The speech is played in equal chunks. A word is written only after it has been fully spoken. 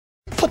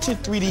Put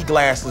your 3D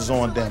glasses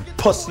on then,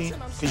 pussy,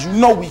 because you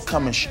know we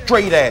coming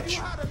straight at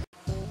you.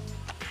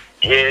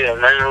 Yeah,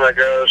 man, like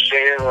I was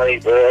saying,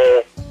 like,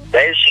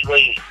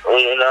 basically,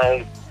 you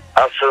know,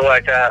 I feel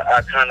like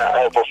I kind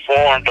of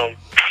outperformed them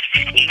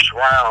each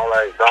round.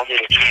 Like, don't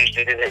get it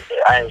twisted.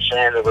 I ain't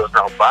saying there was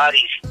no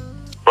bodies,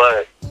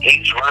 but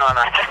each round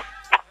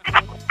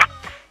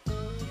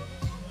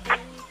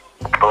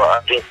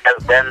I think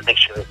that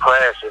makes it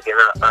classic,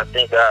 and I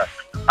think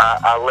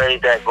I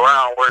laid that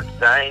groundwork.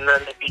 There ain't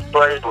nothing to be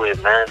played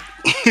with, man.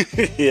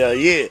 Hell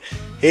yeah.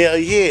 Hell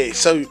yeah.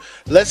 So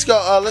let's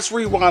go. Let's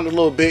rewind a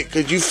little bit,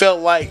 because you felt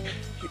like,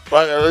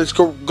 let's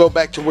go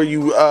back to where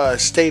you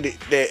stated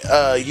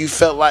that you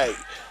felt like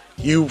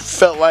you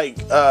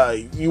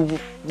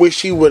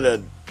wish he would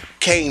have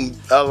came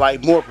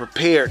like more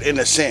prepared, in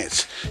a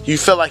sense. You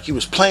felt like he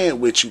was playing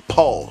with you.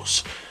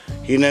 Pause.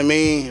 You know what I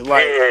mean?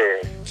 Like, yeah.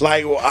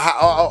 Like,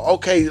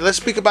 okay, let's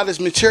speak about his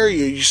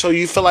material. So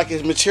you feel like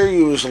his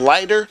material is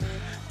lighter?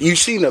 You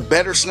seen a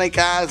better Snake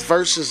Eyez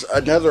versus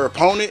another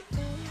opponent?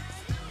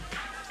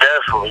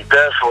 Definitely.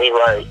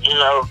 Like, you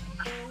know,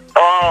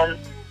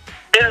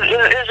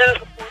 it's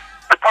just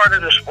a part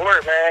of the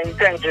sport, man. You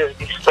can't just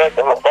be stuck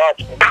in a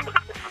box.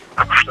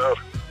 So,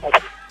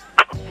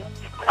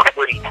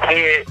 what he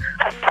did.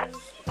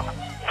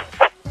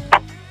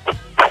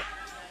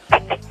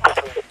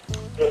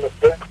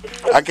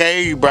 I can't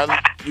hear you, brother.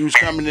 You was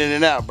coming in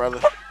and out, brother.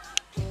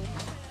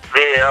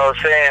 Yeah, I was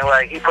saying,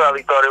 like, he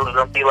probably thought it was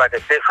going to be like a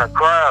different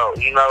crowd,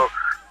 you know,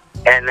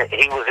 and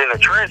he was in the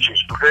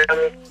trenches, you feel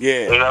me?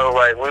 Yeah. You know,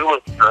 like, we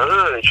was in the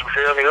hood, you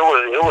feel me?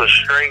 It was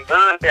straight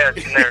hood cats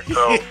in there,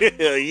 so.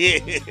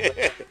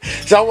 Yeah.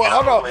 So, well,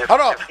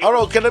 hold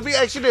on. Let me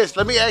ask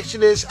you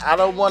this. I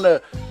don't want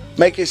to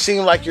make it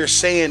seem like you're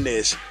saying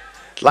this.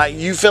 Like,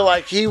 you feel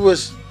like he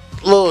was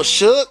a little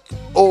shook,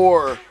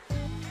 or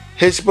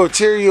his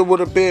material would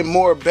have been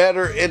more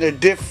better in a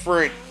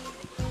different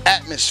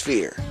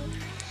atmosphere?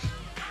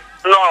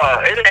 No,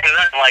 it ain't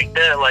nothing like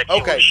that. Like,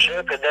 he was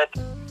shook, and that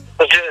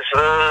was just,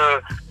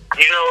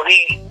 you know,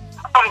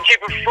 I'm keep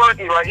it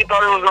funky. Like, he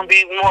thought it was going to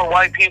be more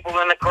white people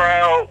in the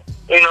crowd.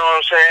 You know what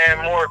I'm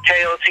saying? More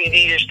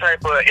KOTD-ish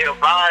type of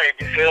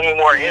vibe, you feel me?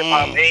 More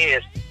hip-hop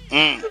heads.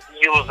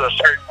 Use a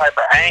certain type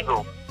of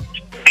angle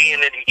being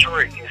in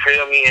Detroit, you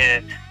feel me?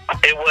 And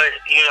it was,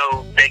 you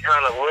know, they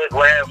kind of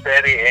laughed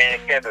at it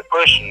and kept it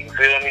pushing, you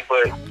feel me?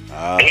 But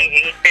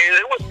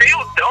it was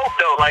still dope,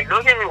 though. Like,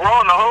 don't get me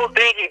wrong, the whole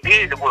thing he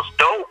did was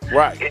dope.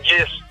 Right.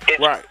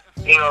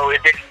 You know,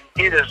 it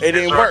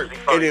didn't work.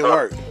 It didn't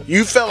work.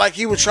 You felt like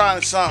he was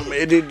trying something.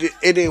 It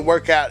didn't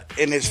work out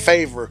in his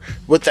favor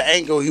with the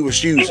angle he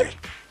was using.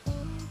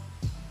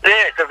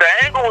 Yeah, because the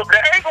angle was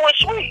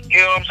sweet.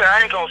 You know what I'm saying?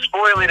 I ain't gonna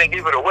spoil it and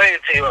give it away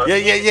to you.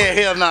 Yeah.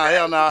 Hell no.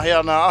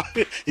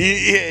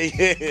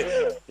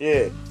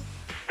 Yeah.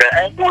 The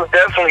angle was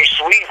definitely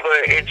sweet,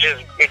 but it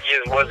just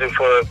wasn't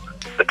for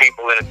the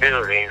people in the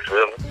building. You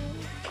feel me?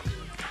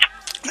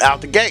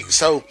 Out the gate.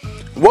 So,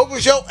 what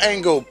was your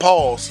angle,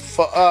 pause,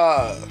 for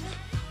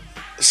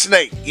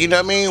Snake? You know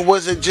what I mean?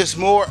 Was it just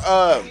more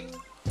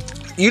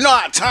you know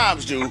how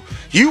times do?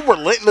 You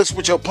relentless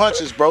with your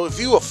punches, bro. If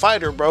you a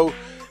fighter, bro,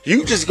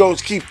 you just gonna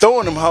keep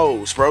throwing them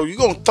hoes, bro. You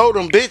gonna throw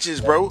them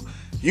bitches, bro.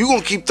 You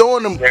gonna keep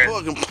throwing them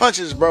fucking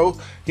punches, bro.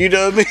 You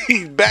know what I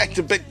mean? Back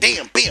to back,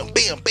 bam.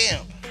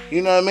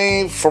 You know what I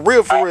mean? For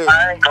real. I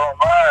ain't gonna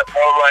lie,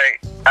 bro.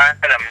 Like, I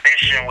had a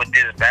mission with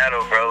this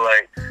battle, bro.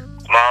 Like,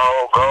 my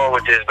whole goal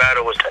with this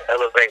battle was to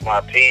elevate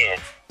my pen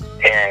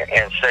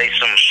and say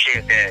some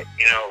shit that,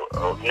 you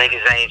know,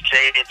 niggas ain't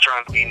said it,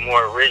 trying to be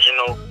more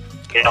original,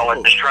 you know,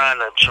 and just trying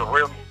to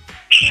really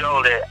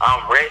show that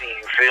I'm ready,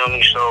 you feel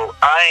me? So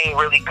I ain't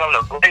really come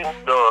to play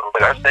with dog.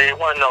 Like I said, it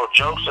wasn't no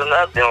jokes or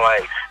nothing.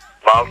 Like,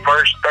 my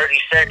first 30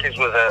 seconds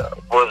was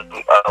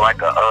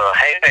like a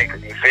haymaker,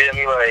 you feel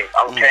me? Like,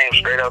 I came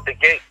straight out the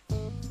gate.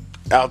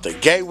 Out the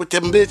gate with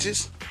them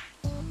bitches?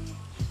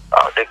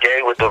 Out the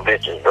gate with them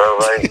bitches, bro.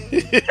 Like,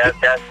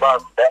 that's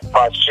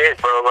my shit,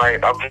 bro.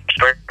 Like, I'm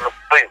straight to the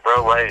point,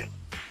 bro. Like,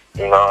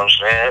 you know what I'm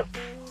saying?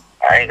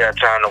 I ain't got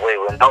time to wait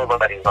with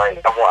nobody.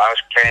 Like, I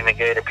came and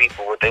gave the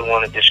people what they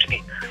wanted to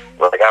see.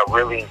 Like, I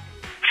really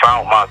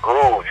found my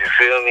groove, you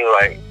feel me?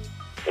 Like,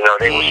 you know,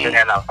 they was saying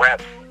I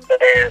rap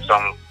ass,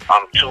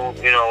 I'm too,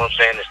 you know what I'm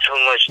saying? There's too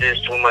much this,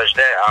 too much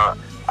that.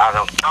 I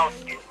don't count,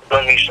 you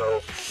feel me?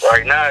 So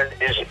right now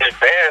it's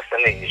bad for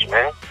niggas,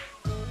 man.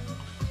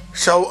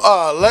 So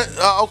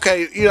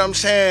okay, you know what I'm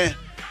saying?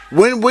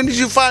 When did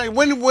you find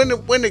when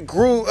the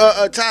groove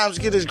times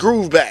get his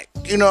groove back?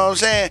 You know what I'm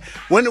saying?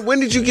 When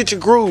did you get your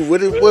groove?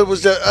 What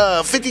was the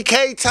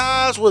 50K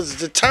times? Was it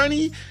the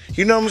tourney?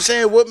 You know what I'm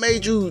saying? What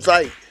made you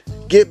like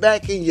get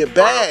back in your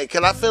bag?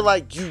 Cause I feel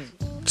like you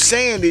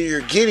saying that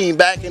you're getting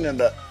back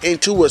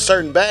into a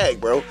certain bag,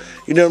 bro.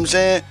 You know what I'm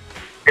saying?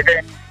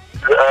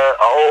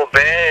 Old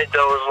bag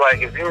though is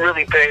like, if you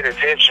really paid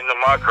attention to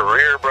my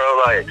career, bro,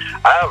 like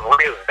I've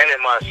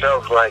reinvented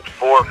myself like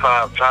 4 or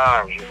 5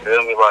 times. You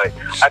feel me? Like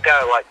I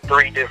got like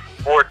 4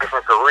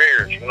 different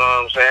careers. You know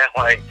what I'm saying?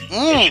 Like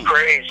it's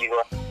crazy.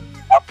 Like,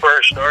 I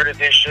first started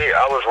this shit,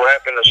 I was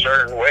rapping a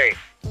certain way.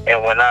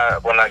 And when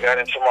I got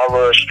into my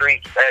little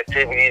street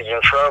activities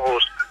and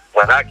troubles,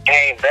 when I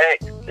came back,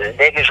 the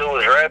niggas who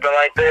was rapping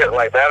like that,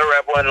 like battle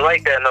rap wasn't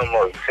like that no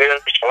more. You feel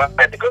me? So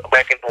I had to go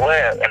back in the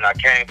lab, and I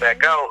came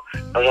back out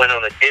and went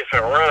on a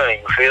different run.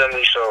 You feel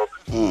me? So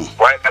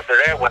right after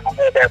that, when I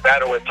had that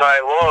battle with Ty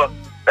Law,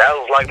 that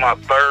was like my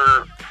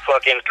third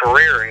fucking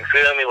career. You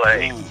feel me?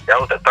 Like that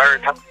was the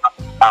third time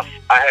I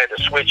had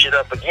to switch it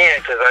up again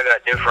because I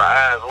got different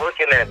eyes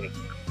looking at me.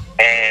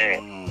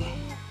 And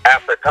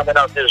after coming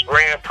out this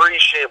Grand Prix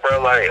shit,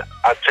 bro, like,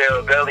 I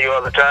tell Gully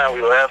all the time,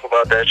 we laugh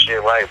about that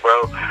shit, like,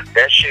 bro,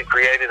 that shit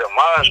created a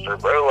monster,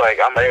 bro. Like,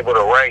 I'm able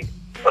to write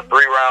a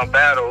 3-round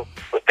battle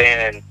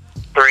within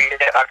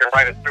I can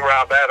write a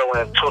 3-round battle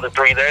in 2 to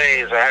 3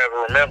 days and have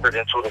it remembered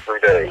in 2 to 3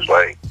 days.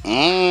 Like,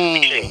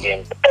 shit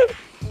getting better,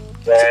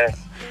 man.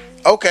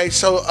 Okay,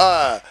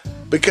 so,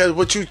 because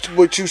what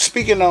you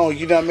speaking on,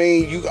 you know what I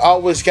mean, you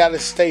always got to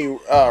stay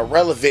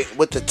relevant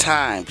with the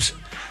times.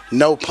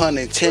 No pun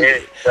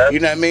intended. You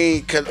know what I mean?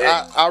 Because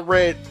I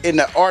read in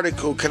the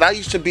article, because I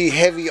used to be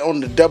heavy on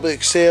the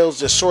XXLs,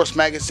 the Source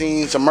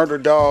magazines, the Murder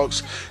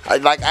Dogs.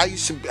 I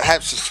used to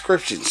have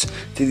subscriptions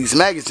to these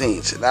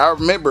magazines. And I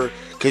remember,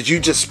 because you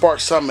just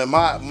sparked something in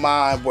my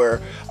mind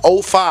where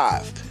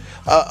 05,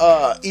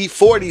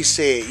 E40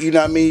 said, you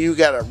know what I mean, you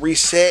got to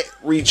reset,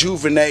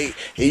 rejuvenate,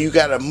 and you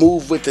got to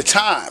move with the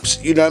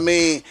times. You know what I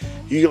mean?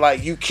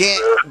 You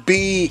can't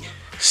be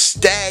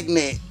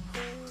stagnant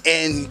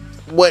in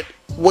what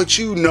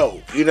you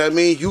know what I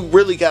mean? You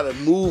really gotta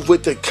move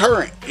with the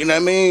current, you know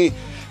what I mean?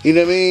 You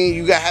know what I mean?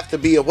 You gotta have to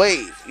be a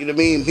wave, you know what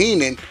I mean?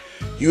 Meaning,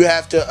 you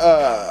have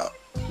to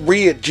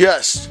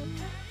readjust,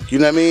 you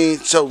know what I mean?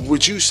 So,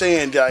 what you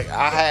saying, like,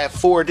 I have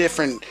 4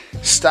 different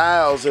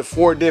styles and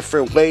 4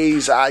 different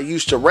ways I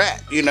used to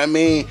rap, you know what I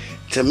mean?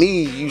 To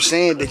me, you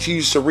saying that you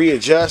used to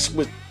readjust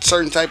with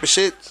certain type of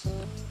shit?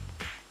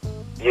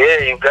 Yeah,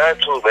 you got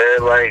to,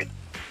 man. Like,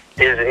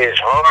 it's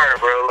hard,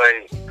 bro.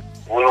 Like,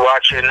 we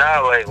watch it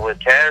now, like, with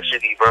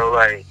Cassidy, bro.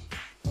 Like,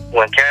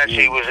 when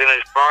Cassidy was in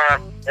his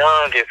prime,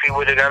 young, if he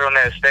would have got on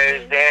that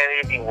stage then,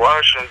 he'd be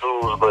washing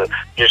dudes. But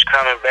just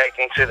coming back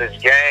into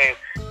this game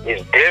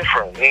is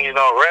different. Niggas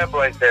don't rap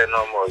like that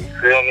no more. You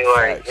feel me?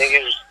 Like,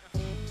 niggas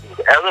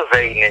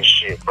elevating this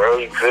shit, bro.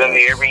 You feel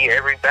me?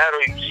 Every battle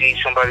you see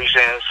somebody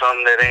saying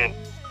something that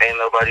ain't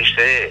nobody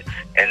said.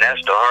 And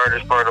that's the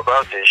hardest part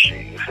about this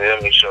shit. You feel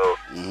me? So,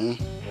 you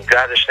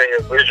gotta stay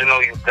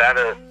original. You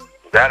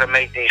gotta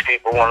make these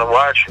people want to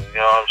watch you. You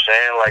know what I'm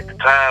saying? Like,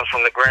 the times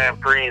from the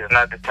Grand Prix is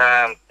not the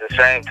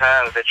same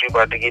times that you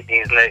about to get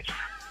these next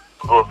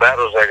little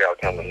battles I got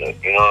coming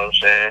up. You know what I'm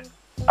saying?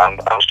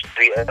 I'm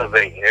still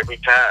elevating every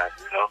time,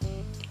 you know?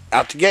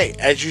 Out the gate,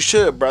 as you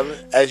should, brother,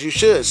 as you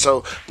should.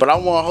 So, but I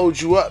want to hold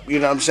you up, you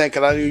know what I'm saying?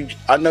 Because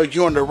I know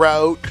you on the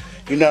road,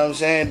 you know what I'm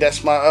saying?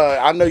 That's my,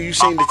 I know you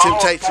seen the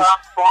Temptations.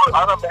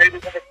 I done made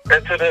it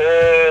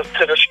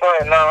to the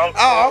spot now.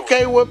 Oh,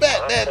 okay, well,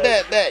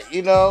 that,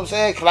 you know what I'm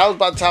saying? Because I was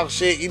about to talk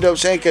shit, you know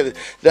what I'm saying? Because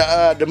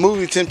the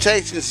movie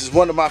Temptations is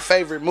one of my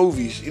favorite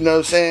movies, you know what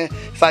I'm saying?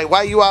 It's like,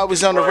 why you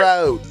always on the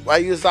road? Why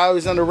you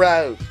always on the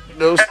road? You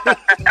know what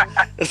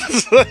I'm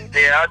saying?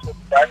 Yeah, I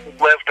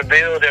just left the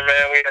building,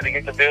 man. We had to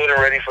get the building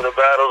ready for the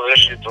battles and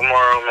shit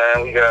tomorrow,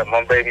 man. We got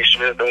my baby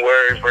Smith and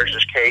Words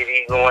versus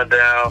Kotd going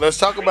down. Let's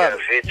talk about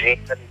it. 15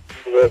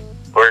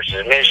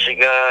 versus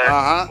Michigan.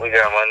 We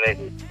got my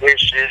nigga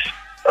Vicious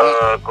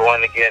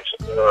going against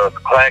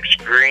Clax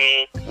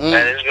Green.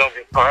 Man, it's gonna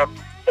be pop.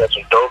 Got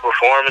some dope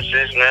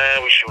performances,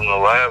 man. We shooting a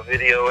live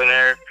video in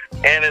there,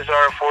 and it's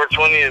our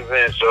 420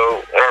 event,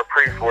 so our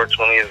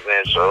pre-420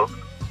 event. So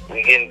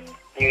we getting,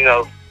 you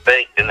know,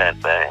 baked in that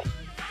thing.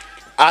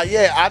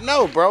 Yeah, I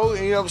know, bro.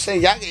 You know what I'm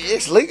saying? Y'all,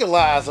 it's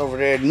legalized over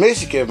there in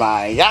Michigan,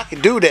 man. Y'all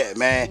can do that,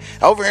 man.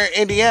 Over here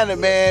in Indiana,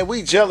 man,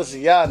 we jealous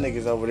of y'all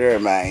niggas over there,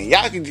 man.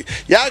 Y'all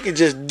can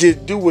just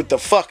do what the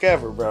fuck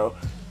ever, bro.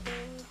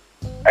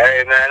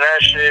 Hey, man, that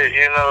shit,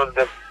 you know,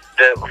 that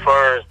as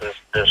far as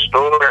the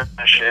store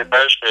and shit,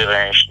 that shit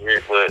ain't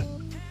shit, but,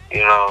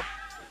 you know,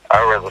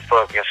 I'd rather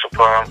fucking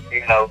supply,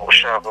 you know,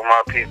 shop with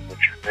my people,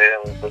 you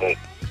feel me?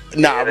 But,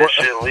 nah, that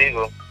shit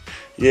legal.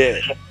 Yeah.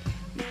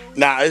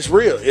 Nah, it's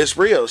real. It's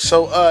real.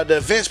 So, the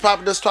event's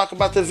popping. Let's talk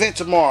about the event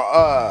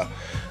tomorrow.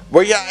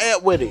 Where y'all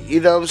at with it? You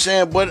know what I'm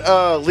saying?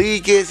 What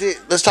league is it?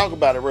 Let's talk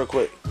about it real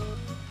quick.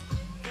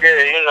 Yeah,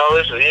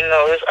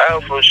 it's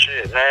alpha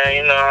shit, man.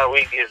 You know how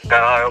we get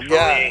down, Alpha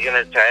League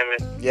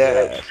Entertainment.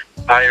 Yeah.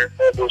 Higher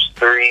Levels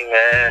 3,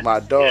 man. My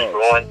dog. It's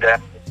going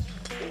down.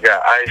 We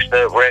got Iced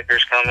Up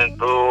Records coming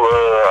through.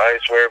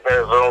 Ice Wear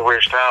Bezel,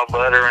 Rich Town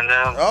Butter, and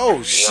them.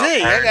 Oh,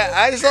 shit. I got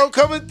Ice Up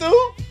coming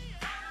through?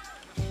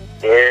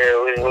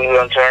 Yeah, we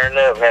gonna turn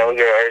up, man. We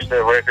got Iced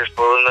Up Records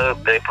pulling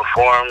up. They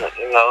perform,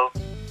 you know.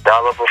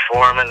 Dollar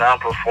performing, I'm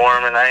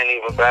performing. I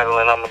ain't even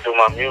battling. I'm gonna do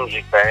my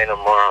music thing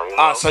tomorrow. You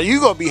know? So you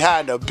gonna be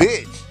hiding a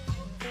bitch?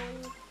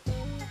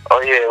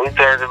 Oh yeah, we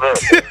turned it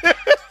up.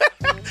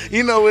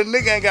 You know, when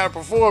nigga ain't gotta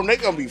perform, they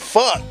gonna be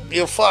fucked.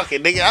 You're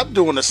fucking nigga. I'm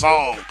doing a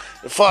song.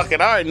 Fuck it,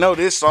 I already know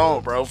this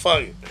song, bro.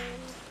 Fuck it.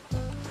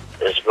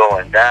 it's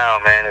going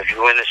down, man. If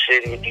you in the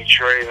city of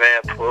Detroit,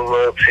 man, pull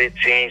up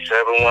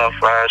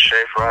 15715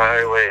 Schaefer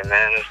Highway,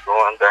 man. It's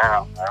going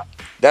down, man.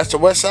 That's the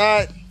west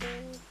side?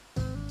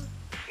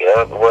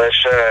 Yep, west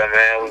side,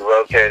 man. We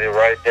located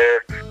right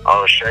there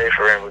on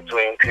Schaefer in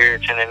between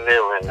Puritan and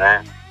Millen,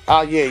 man.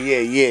 Oh yeah.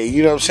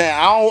 You know what I'm saying?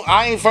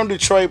 I ain't from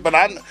Detroit, but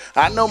I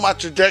know my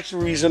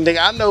trajectories and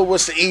I know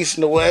what's the east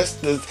and the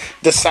west,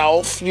 the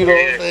south. You know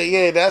what I'm saying?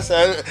 Yeah,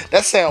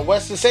 that sound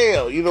west as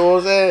hell. You know what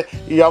I'm saying?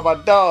 Y'all my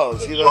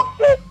dogs. You know.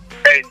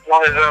 Hey,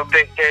 one is up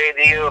in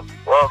KD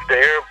off the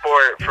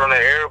airport. From the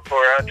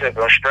airport, I took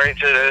him straight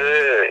to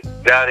the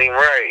hood. Got him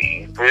right.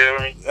 You feel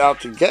me? Out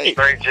the gate.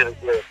 Straight to the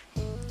hood.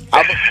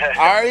 I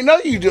already know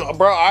you do,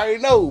 bro. I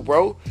already know,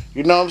 bro.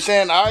 You know what I'm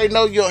saying? I already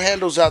know your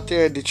handles out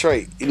there in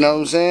Detroit. You know what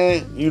I'm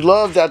saying? You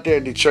loved out there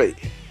in Detroit.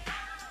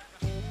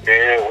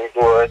 Yeah, we do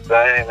our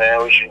thing,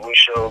 man. We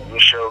show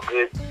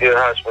good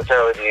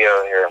hospitality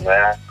out here,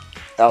 man.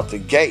 Out the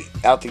gate.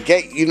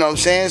 You know what I'm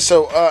saying?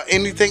 So,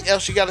 anything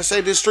else you got to say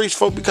to the streets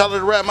before we call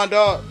it a wrap, my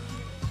dog?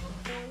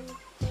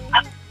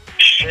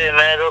 Shit,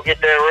 man, go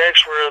get that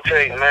Rex real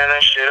tape, man.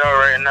 That shit out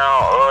right now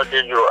on all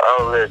digital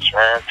outlets,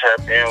 man.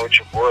 Tap in with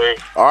your boy.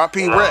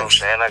 R.P.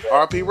 Rex.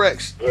 R.P.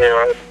 Rex. Yeah,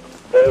 right.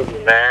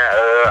 Man,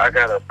 I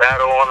got a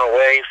battle on the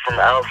way from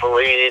Alpha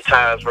Lady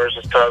Times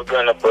versus Top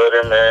Gun to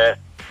Butter, man.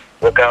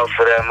 Look out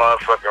for that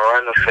motherfucking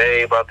Run the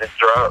Fade about to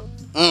drop.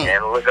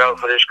 And look out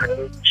for this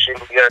crazy shit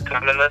we got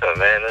coming up,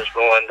 man. It's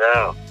going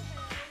down.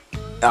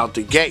 Out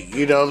the gate,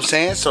 you know what I'm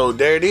saying? So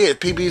there it is,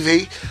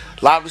 PPV.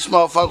 Live this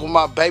motherfucker with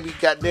my baby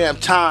goddamn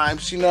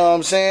Times, you know what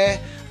I'm saying?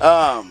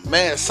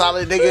 Man,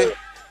 solid nigga.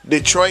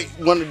 Detroit,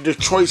 one of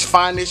Detroit's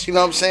finest, you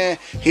know what I'm saying?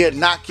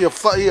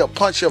 He'll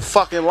punch your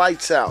fucking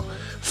lights out.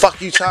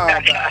 Fuck you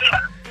talking about.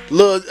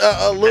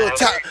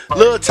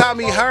 Little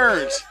Tommy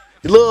Hearns.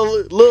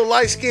 Little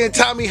light-skinned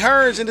Tommy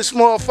Hearns in this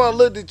motherfucker,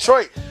 little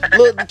Detroit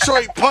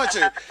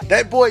puncher.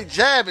 That boy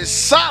jab is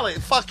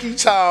solid. Fuck you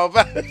talking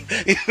about.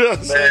 You know what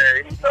I'm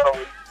saying?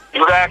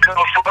 You gotta come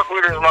fuck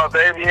with us, my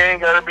baby. Ain't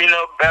gotta be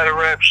no battle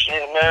rap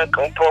shit, man.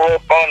 Come pull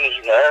up on us,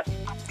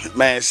 man.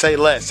 Man, say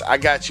less. I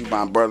got you,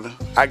 my brother.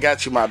 I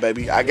got you, my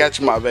baby. You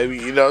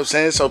know what I'm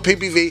saying? So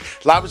PPV,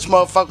 live this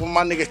motherfucker with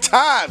my nigga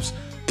Times.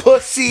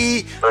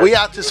 Pussy. We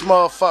out this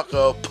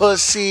motherfucker.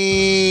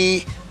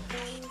 Pussy.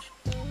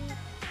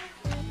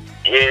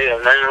 Yeah,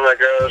 man,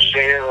 like I was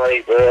saying,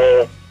 like,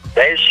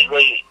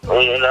 basically,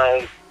 you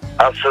know,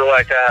 I feel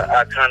like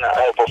I kind of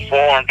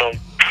outperformed them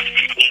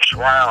each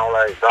round.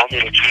 Like, don't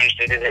get it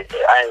twisted.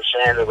 I ain't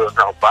saying there was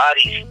no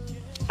bodies,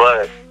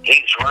 but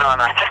each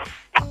round I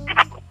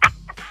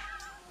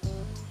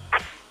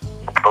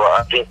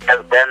think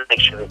that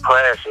makes it a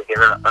classic,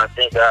 and I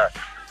think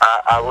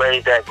I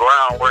laid that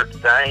groundwork.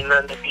 There ain't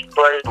nothing to be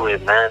played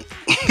with, man.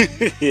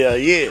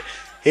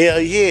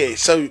 Hell yeah.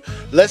 So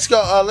let's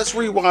go. Let's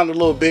rewind a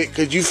little bit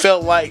because you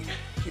felt like.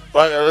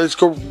 Let's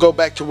go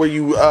back to where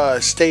you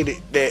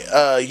stated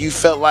that you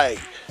felt like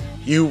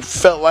you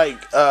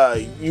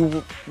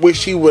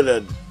wish he would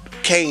have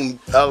came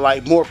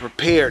like more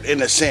prepared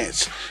in a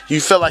sense. You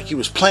felt like he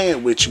was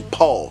playing with you.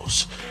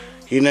 Pause.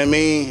 You know what I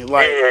mean?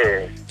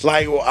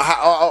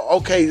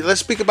 Okay, let's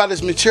speak about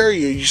his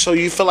material. So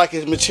you feel like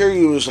his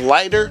material is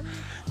lighter?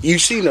 You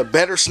seen a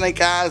better Snake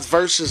Eyez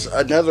versus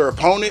another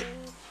opponent?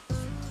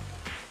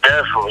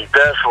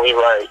 Definitely,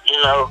 like,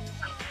 you know,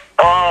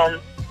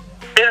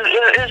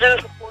 it's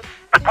just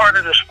a part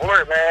of the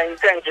sport, man. You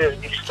can't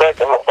just be stuck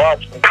in a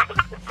box.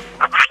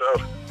 So,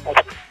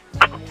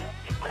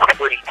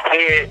 what he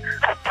did.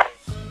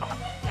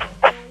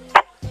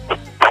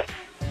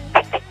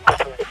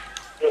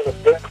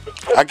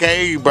 I can't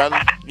hear you, brother.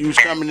 You was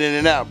coming in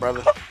and out,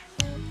 brother.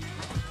 Yeah,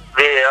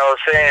 I was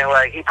saying,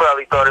 like, he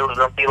probably thought it was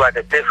going to be like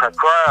a different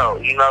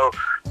crowd, you know,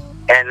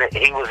 and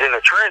he was in the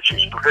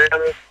trenches, you feel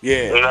me?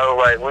 Yeah. You know,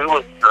 like, we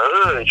was in the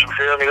hood, you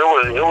feel me?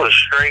 It was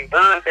straight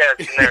hood cats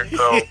in there,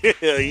 so.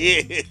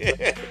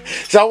 Yeah.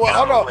 So,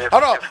 hold on.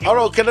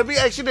 Let me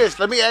ask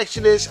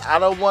you this. I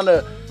don't want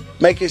to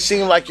make it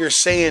seem like you're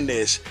saying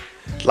this.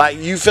 Like,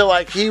 you feel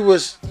like he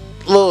was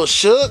a little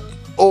shook,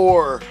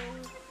 or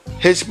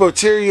his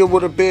material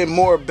would have been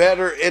more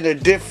better in a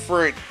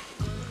different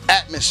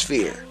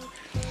atmosphere?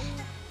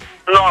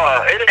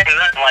 No, it ain't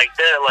nothing like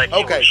that. Like,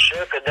 okay. He was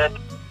shook, and that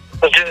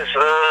was just,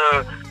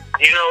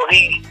 you know,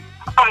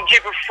 I'm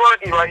keeping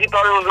funky. Like, he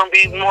thought it was going to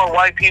be more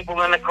white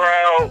people in the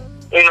crowd.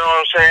 You know what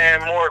I'm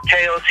saying? More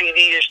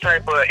KOTD-ish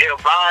type of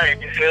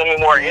vibe, you feel me?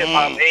 More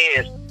hip-hop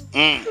heads.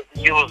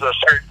 Use a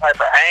certain type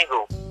of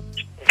angle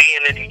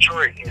being in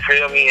Detroit, you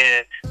feel me?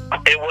 And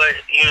it was,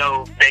 you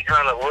know, they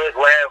kind of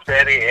laughed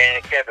at it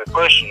and kept it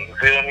pushing, you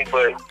feel me?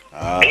 But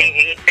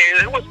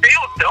it was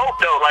still dope,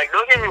 though. Like,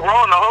 don't get me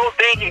wrong, the whole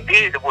thing he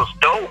did was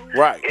dope.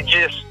 Right.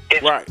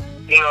 Right.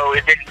 You know,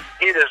 it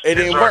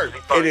didn't work.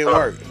 It didn't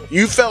work.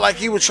 You felt like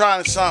he was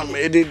trying something.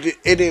 It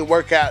didn't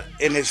work out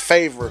in his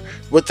favor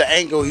with the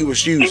angle he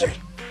was using.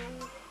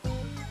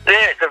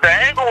 Yeah, because the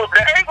angle was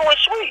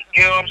sweet.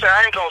 You know what I'm saying?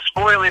 I ain't gonna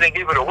spoil it and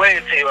give it away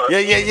to you.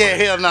 Yeah.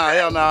 Hell no.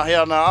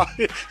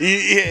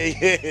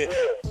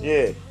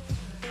 Yeah.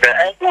 The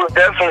angle was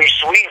definitely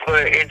sweet,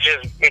 but it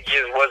just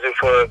wasn't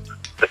for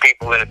the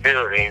people in the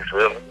building. You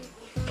feel me?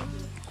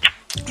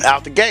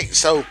 Out the gate.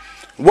 So,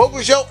 what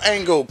was your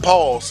angle,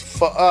 pause,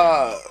 for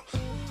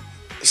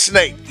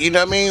Snake? You know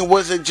what I mean?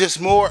 Was it just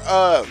more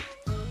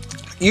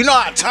you know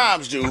how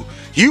times do?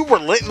 You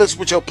relentless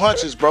with your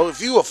punches, bro.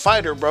 If you a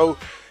fighter, bro,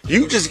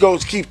 you just gonna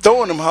keep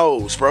throwing them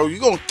hoes, bro. You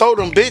gonna throw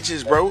them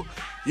bitches, bro.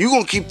 You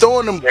gonna keep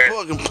throwing them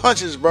fucking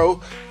punches,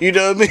 bro. You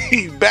know what I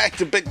mean? Back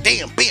to back,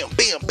 bam, bam,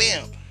 bam,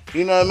 bam.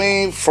 You know what I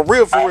mean? For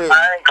real, for real.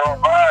 I ain't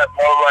gonna lie,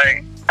 bro.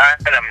 Like, I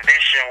had a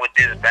mission with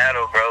this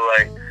battle, bro.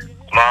 Like,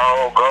 my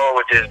whole goal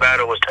with this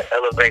battle was to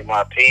elevate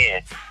my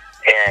pen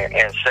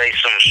and say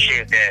some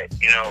shit that,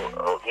 you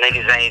know,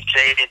 niggas ain't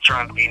said it,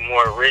 trying to be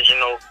more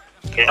original,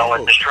 you know,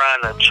 and just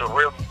trying to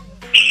really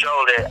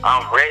show that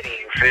I'm ready,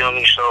 you feel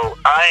me? So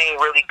I ain't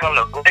really come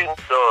to play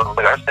with dog.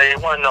 Like I said,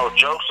 it wasn't no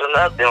jokes or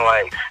nothing.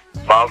 Like,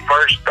 my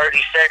first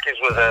 30 seconds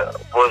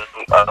was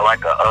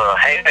like a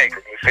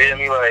haymaker, you feel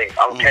me? Like,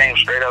 I came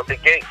straight out the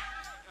gate.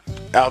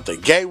 Out the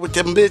gate with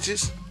them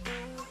bitches?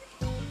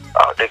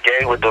 Out the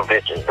gate with them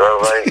bitches, bro.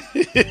 Like,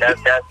 that's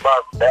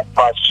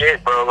my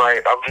shit, bro.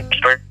 Like, I'm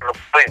straight to the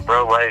point,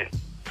 bro. Like,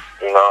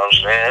 you know what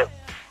I'm saying?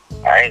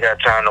 I ain't got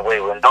time to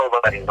wait with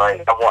nobody.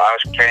 Like, I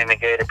came and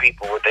gave the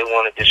people what they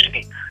wanted to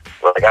see.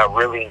 Like, I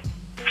really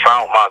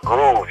found my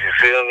groove, you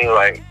feel me?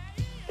 Like,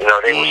 you know,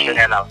 they were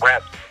saying I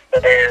rap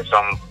ass,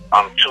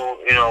 I'm too,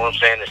 you know what I'm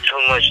saying? There's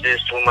too much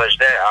this, too much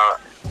that.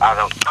 I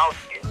don't count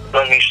it, you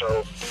feel me?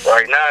 So,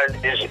 right now,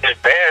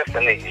 it's bad for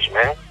niggas,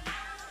 man.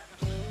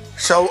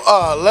 So,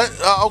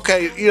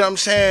 okay, you know what I'm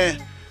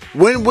saying?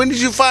 When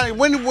did you find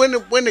when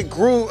the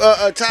groove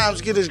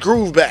times get his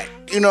groove back?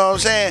 You know what I'm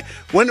saying?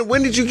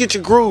 When did you get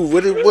your groove?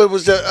 What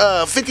was the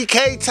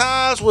 50K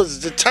times? Was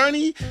it the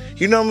tourney?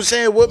 You know what I'm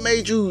saying? What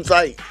made you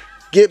like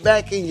get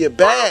back in your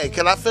bag?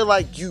 Cause I feel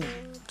like you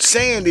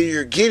saying that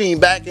you're getting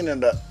back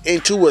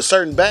into a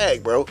certain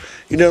bag, bro.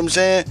 You know what I'm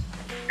saying?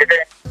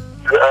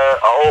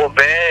 Old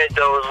bad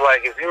though is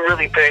like, if you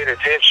really paid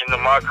attention to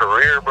my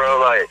career, bro,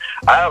 like,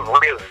 I've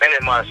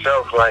reinvented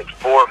myself like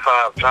 4 or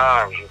 5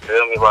 times, you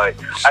feel me? Like,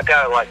 I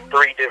got like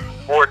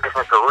 4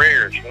 different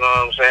careers, you know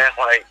what I'm saying?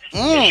 Like,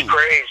 it's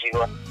crazy.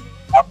 Like,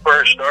 I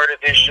first started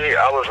this shit,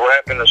 I was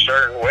rapping a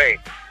certain way,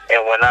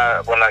 and when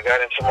I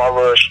got into my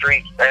little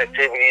street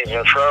activities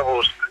and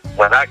troubles,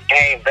 when I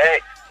came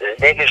back, the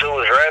niggas who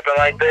was rapping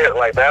like that,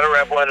 like battle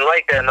rap wasn't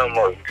like that no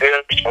more, you feel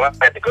me? So I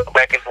had to go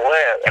back in the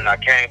lab, and I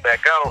came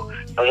back out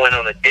and went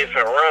on a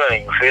different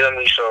run, you feel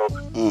me? So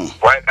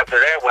right after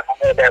that, when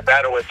I had that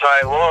battle with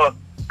Ty Law,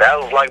 that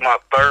was like my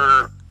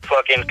 3rd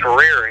fucking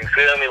career, you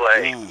feel me?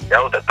 Like,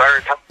 that was the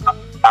 3rd time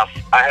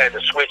I had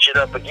to switch it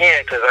up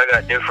again, because I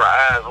got different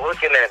eyes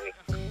looking at me.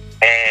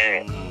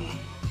 And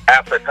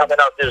after coming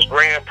out this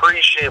Grand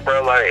Prix shit,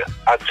 bro, like,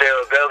 I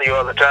tell Belly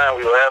all the time,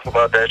 we laugh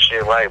about that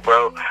shit, like,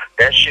 bro,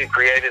 that shit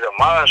created a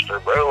monster,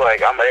 bro.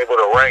 Like, I'm able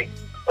to write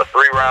a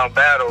 3-round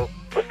battle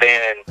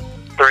within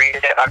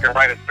I can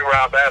write a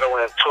 3-round battle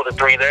in 2 to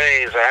 3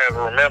 days and have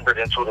it remembered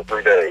in 2 to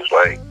 3 days.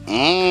 Like,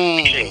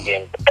 shit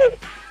getting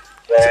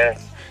bad.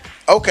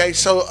 Okay,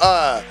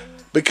 so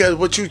because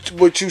what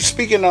you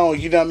speaking on,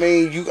 you know what I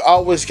mean, you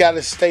always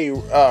gotta stay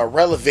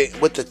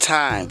relevant with the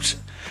times.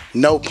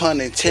 No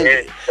pun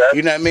intended.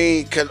 You know what I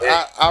mean? Because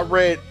I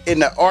read in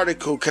the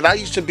article, because I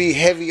used to be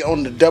heavy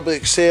on the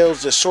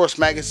XXLs, the Source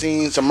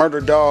magazines, the Murder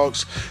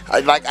Dogs.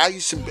 I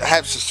used to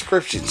have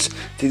subscriptions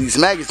to these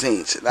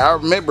magazines. And I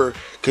remember,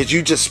 because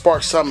you just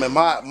sparked something in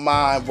my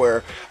mind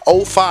where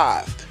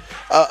 05,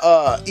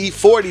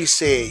 E40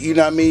 said, you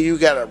know what I mean, you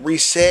got to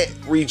reset,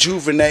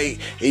 rejuvenate,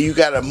 and you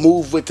got to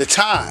move with the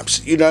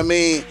times. You know what I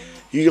mean?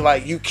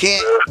 You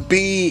can't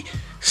be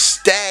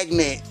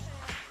stagnant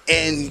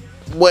in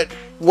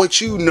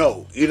what you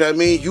know what I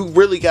mean? You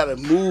really gotta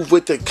move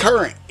with the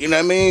current, you know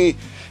what I mean?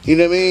 You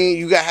know what I mean?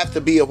 You gotta have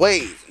to be a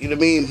wave, you know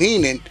what I mean?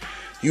 Meaning,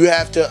 you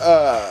have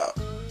to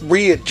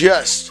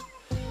readjust,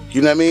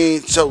 you know what I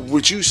mean? So,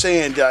 what you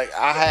saying, like,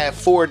 I have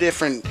 4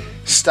 different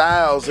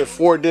styles and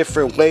 4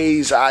 different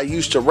ways I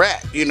used to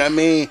rap, you know what I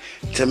mean?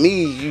 To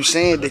me, you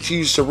saying that you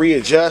used to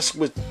readjust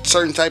with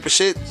certain type of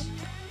shit?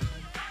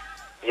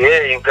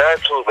 Yeah, you got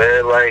to,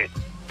 man. Like,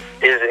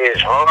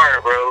 it's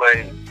hard,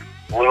 bro. Like,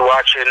 we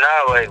watch it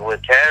now, like,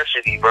 with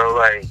Cassidy, bro.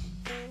 Like,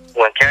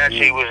 when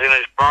Cassidy was in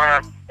his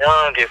prime,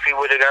 young, if he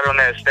would have got on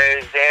that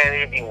stage then,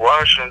 he'd be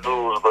washing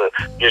dudes. But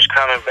just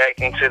coming back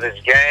into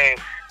this game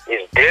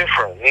is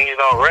different. Niggas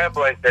don't rap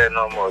like that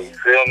no more. You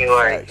feel me?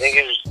 Like,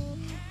 niggas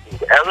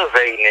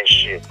elevating this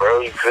shit,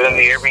 bro. You feel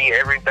me?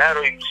 Every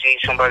battle you see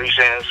somebody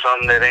saying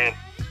something that ain't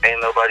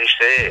nobody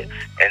said.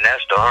 And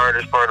that's the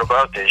hardest part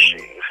about this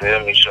shit. You feel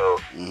me? So,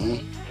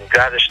 you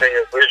gotta stay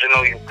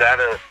original. You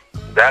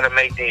gotta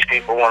make these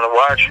people want to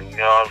watch you, you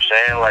know what I'm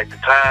saying? Like, the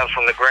times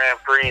from the Grand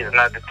Prix is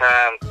not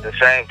the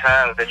same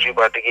times that you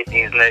about to get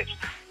these next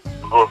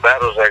little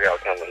battles I got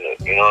coming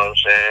up, you know what I'm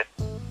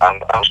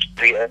saying? I'm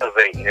still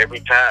elevating every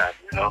time,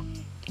 you know?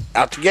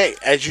 Out the gate,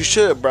 as you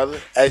should, brother,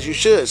 as you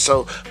should.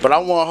 So, but I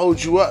want to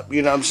hold you up,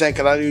 you know what I'm saying?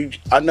 Because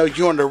I know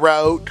you on the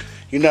road,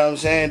 You know what I'm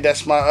saying?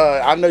 That's my.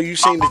 I know you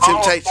seen the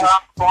Temptations.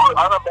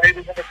 I done made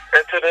it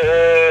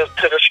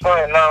to the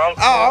spot now.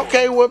 Oh,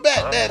 okay. Well,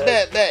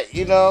 bet.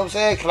 You know what I'm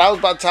saying? Cause I was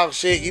about to talk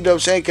shit. You know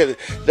what I'm saying? Cause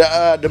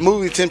the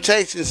movie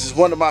Temptations is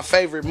one of my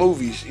favorite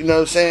movies. You know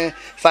what I'm saying?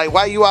 It's like,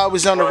 why you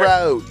always on the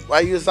road? Why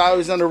you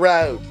always on the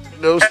road?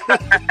 You know what I'm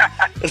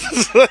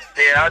saying?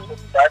 Yeah, I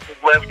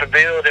just left the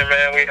building,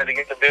 man. We had to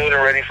get the building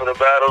ready for the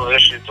battles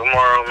and shit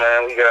tomorrow,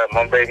 man. We got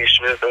my baby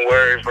Smith and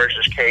Words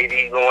versus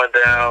Kotd going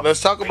down. Let's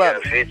talk about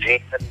it.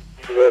 15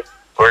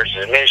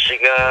 versus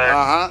Michigan.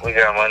 We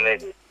got my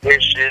nigga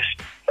Vicious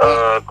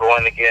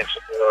going against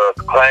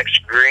Clax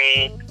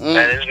Green.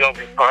 And it's gonna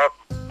be pop.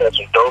 Got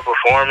some dope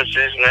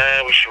performances,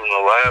 man. We shooting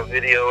a live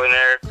video in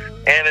there,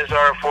 and it's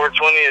our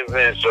 420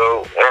 event,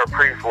 so our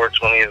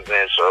pre-420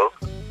 event. So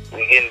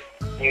we getting,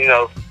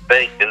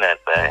 baked in that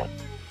thing.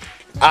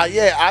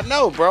 Yeah, I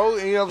know, bro.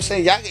 You know what I'm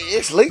saying? Y'all,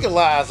 it's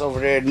legalized over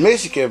there in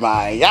Michigan,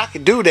 man. Y'all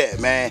can do that,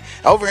 man.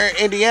 Over here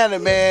in Indiana,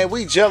 man,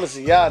 we jealous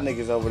of y'all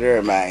niggas over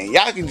there, man.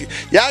 Y'all can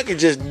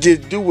just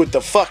do what the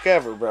fuck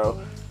ever,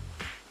 bro.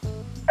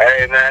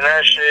 Hey, man,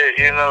 that shit,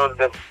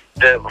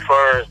 as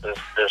far as the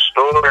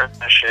store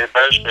and shit,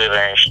 that shit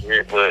ain't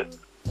shit, but,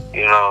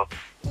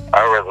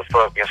 I'd rather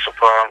fucking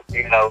supply,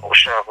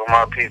 shop with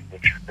my people,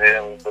 you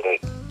feel me?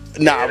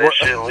 But, that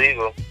shit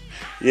legal.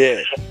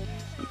 Yeah.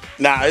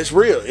 Nah, it's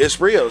real.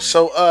 It's real.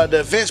 So, the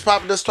event's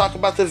popping. Let's talk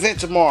about the event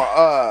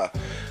tomorrow.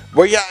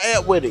 Where y'all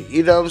at with it?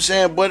 You know what I'm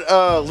saying? What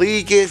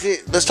league is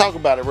it? Let's talk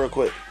about it real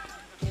quick.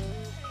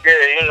 Yeah,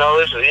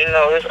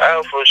 it's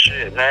alpha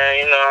shit, man.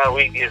 You know how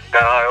we get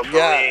down, Alpha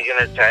League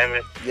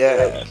Entertainment.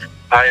 Yeah.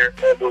 Higher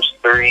Levels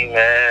 3,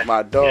 man.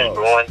 My dog.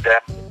 Going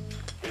down.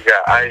 We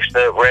got Iced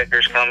Up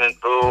Records coming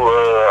through.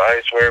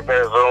 Ice Wear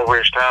Basil,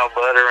 Rich Town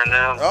Butter and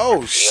them.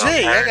 Oh,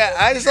 shit. I got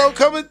ISO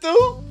coming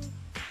through?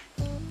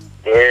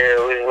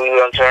 Yeah, we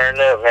gonna turn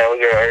up, man. We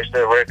got Iced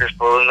Up Records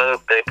pulling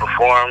up. They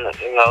perform,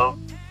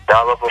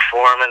 Dollar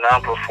performing,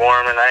 I'm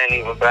performing. I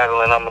ain't even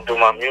battling. I'm gonna do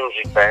my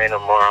music thing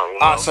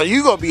tomorrow. So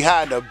you gonna be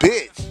hiding a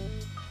bitch?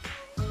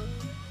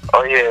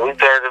 Oh yeah, we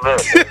turned it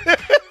up.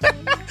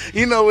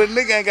 When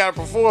nigga ain't gotta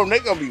perform, they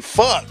gonna be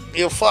fucked.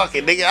 You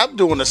fucking nigga. I'm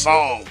doing the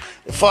song.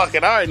 Fuck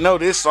it. I already know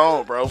this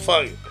song, bro.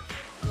 Fuck it.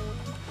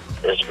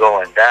 It's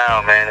going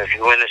down, man. If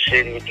you in the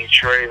city of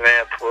Detroit,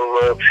 man, pull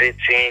up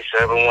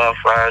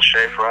 15715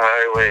 Schaefer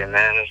Highway,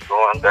 man. It's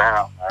going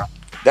down, man.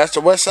 That's the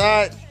west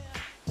side?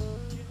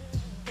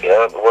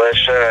 Yeah, the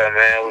west side,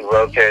 man. We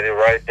located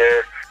right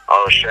there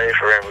on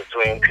Schaefer in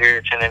between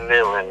Puritan and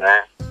Midland,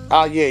 man.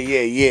 Oh, yeah.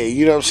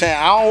 You know what I'm saying?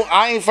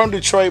 I ain't from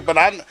Detroit, but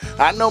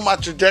I know my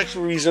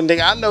trajectories and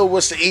I know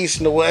what's the east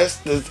and the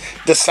west,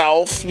 the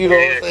south, you know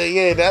what I'm saying?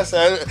 Yeah,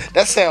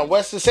 that sound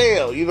west as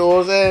hell, you know what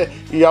I'm saying?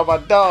 Y'all my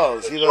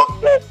dogs, Hey,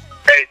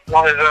 as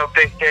long as I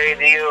pick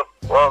KD up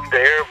off the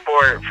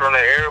airport, from the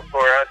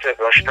airport, I took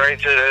him straight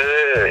to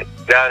the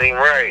hood. Got him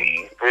right,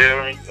 you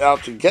feel me?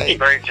 Out the gate.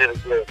 Straight to the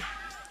hood.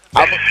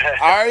 I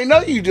already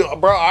know you do,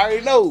 bro. I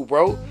already know,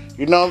 bro.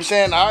 You know what I'm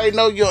saying? I already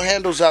know your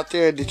handles out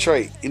there in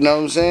Detroit. You know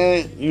what I'm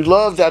saying? You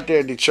loved out there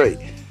in Detroit.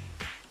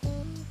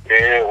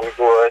 Yeah, we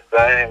do our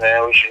thing,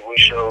 man. We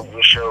show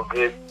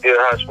good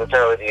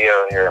hospitality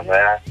out here,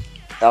 man.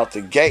 Out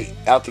the gate.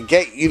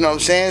 You know what I'm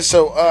saying?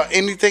 So,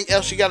 anything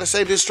else you got to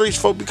say to the streets,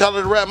 folk? We call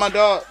it a rap, my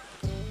dog.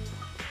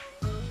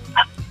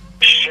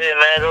 Shit,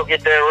 man, go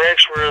get that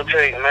Rex real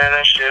quick, man.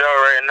 That shit out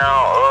right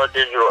now on all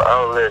digital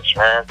outlets,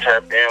 man.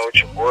 Tap in with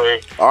your boy.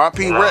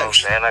 R.I.P.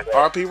 Rex.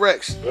 R.I.P.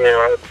 Rex. Yeah,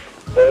 right.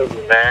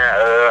 Man,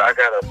 I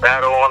got a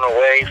battle on the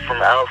way from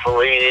Alpha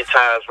League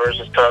Times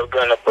versus Top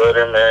Gun of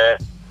Butter, man.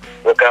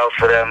 Look out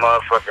for that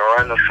motherfucking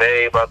Run the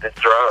Fade about to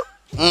drop.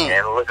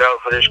 And look out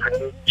for this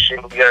crazy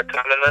shit we got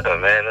coming up,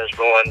 man. It's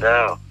going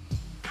down.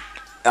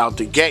 Out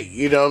the gate,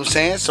 you know what I'm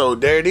saying? So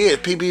there it is,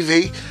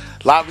 PPV.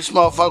 Live this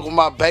motherfucker with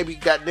my baby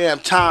goddamn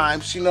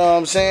Times, you know what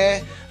I'm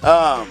saying?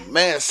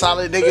 Man,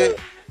 solid nigga.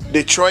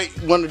 Detroit,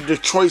 one of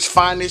Detroit's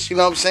finest, you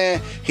know what I'm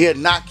saying?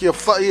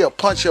 He'll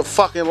punch your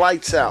fucking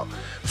lights out.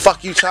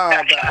 Fuck you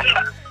talking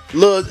about.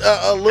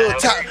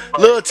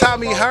 Little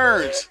Tommy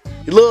Hearns.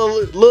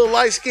 Little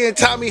light-skinned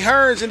Tommy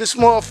Hearns in this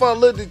motherfucker,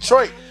 little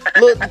Detroit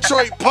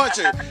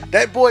puncher.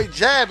 That boy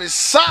jab is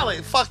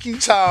solid. Fuck you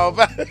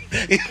talking about.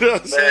 You know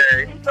what I'm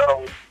saying?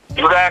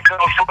 You gotta come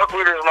fuck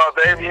with us, my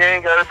baby. You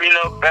ain't gotta be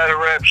no battle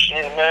rap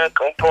shit, man.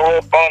 Come pull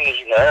up on us,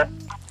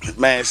 man.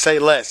 Man, say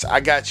less.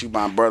 I got you,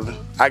 my brother.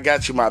 I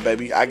got you, my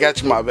baby. You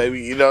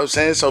know what I'm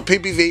saying? So,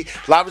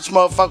 PPV, live this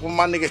motherfucker with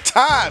my nigga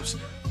Times.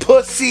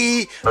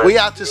 Pussy. We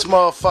out this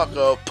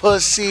motherfucker.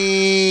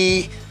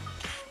 Pussy.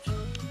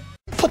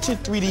 Put your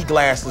 3D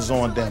glasses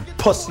on them,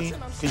 pussy,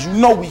 because you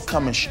know we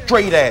coming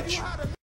straight at you.